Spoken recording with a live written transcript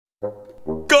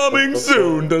Coming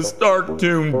soon to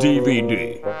StarkToon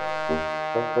DVD.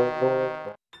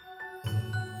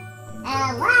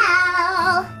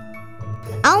 Hello?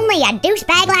 Only a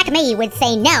douchebag like me would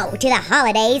say no to the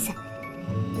holidays.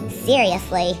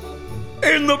 Seriously.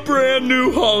 In the brand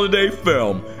new holiday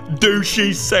film,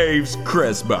 Douchey Saves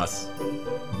Christmas.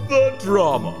 The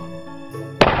drama.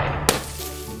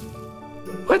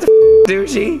 What the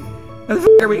Douchey? What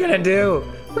the are we gonna do?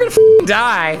 We're gonna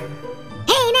die.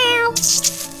 Hey now!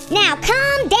 Now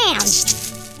calm down.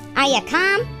 Are you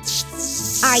calm?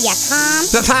 Are you calm?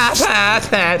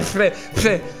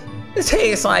 It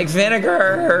tastes like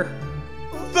vinegar.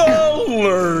 The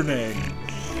learning.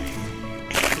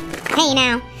 Hey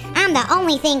now, I'm the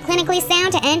only thing clinically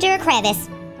sound to enter a crevice.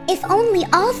 If only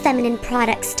all feminine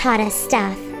products taught us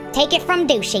stuff. Take it from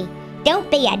Douchey. Don't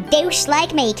be a douche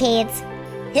like me, kids.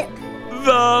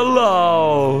 The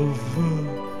love.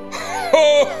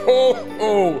 Ho ho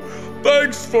ho!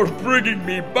 Thanks for bringing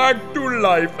me back to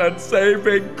life and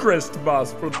saving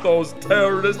Christmas from those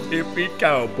terrorist hippie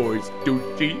cowboys,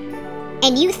 Douchey.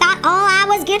 And you thought all I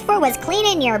was good for was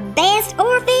cleaning your best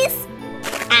orifice?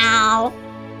 Ow.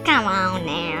 Come on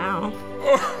now.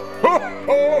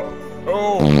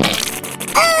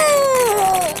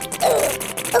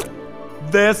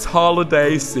 This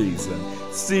holiday season,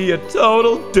 see a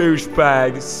total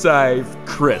douchebag save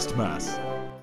Christmas.